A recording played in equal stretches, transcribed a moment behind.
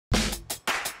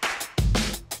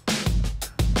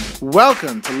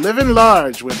Welcome to Living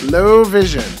Large with Low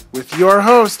Vision with your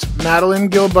host, Madelyn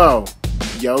Guilbeault.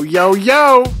 Yo, yo,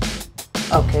 yo!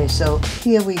 Okay, so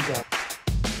here we go.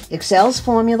 Excel's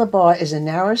formula bar is a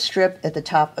narrow strip at the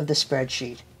top of the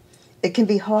spreadsheet. It can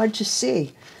be hard to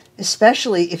see,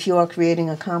 especially if you are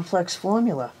creating a complex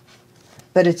formula.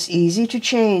 But it's easy to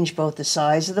change both the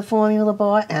size of the formula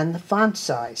bar and the font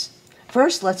size.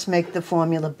 First, let's make the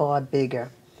formula bar bigger.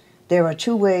 There are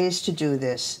two ways to do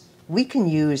this. We can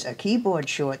use a keyboard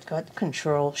shortcut,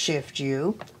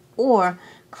 Control-Shift-U, or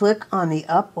click on the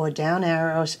up or down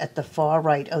arrows at the far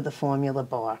right of the formula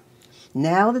bar.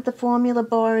 Now that the formula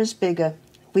bar is bigger,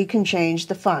 we can change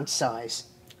the font size.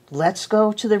 Let's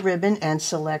go to the ribbon and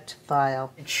select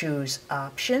File. Choose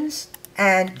Options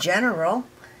and General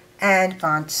and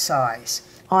Font Size.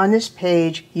 On this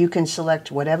page, you can select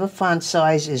whatever font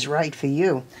size is right for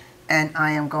you, and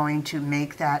I am going to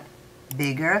make that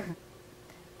bigger.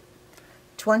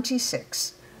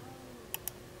 26.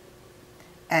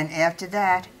 And after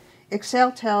that,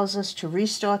 Excel tells us to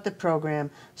restart the program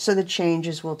so the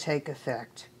changes will take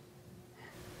effect.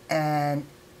 And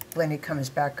when it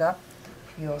comes back up,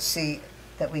 you'll see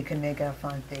that we can make our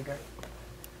font bigger.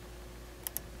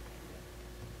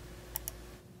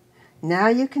 Now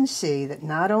you can see that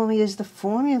not only is the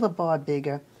formula bar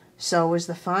bigger, so is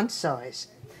the font size.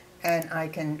 And I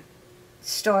can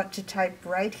start to type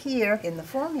right here in the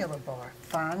formula bar.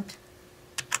 Font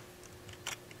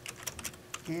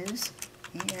is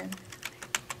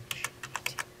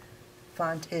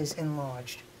Font is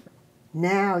enlarged.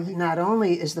 Now, not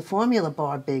only is the formula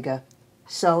bar bigger,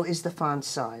 so is the font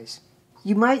size.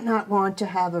 You might not want to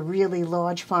have a really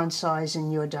large font size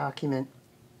in your document.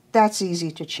 That's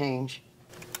easy to change.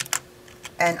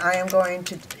 And I am going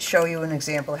to show you an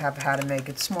example of how to make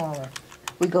it smaller.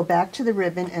 We go back to the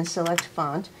ribbon and select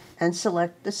Font and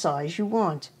select the size you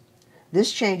want.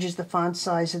 This changes the font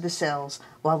size of the cells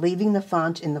while leaving the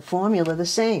font in the formula the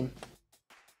same.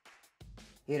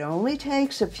 It only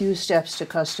takes a few steps to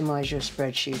customize your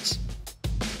spreadsheets.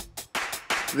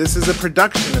 This is a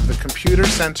production of the Computer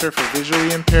Center for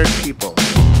Visually Impaired People,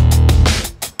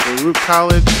 Baruch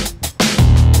College,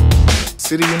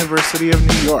 City University of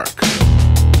New York.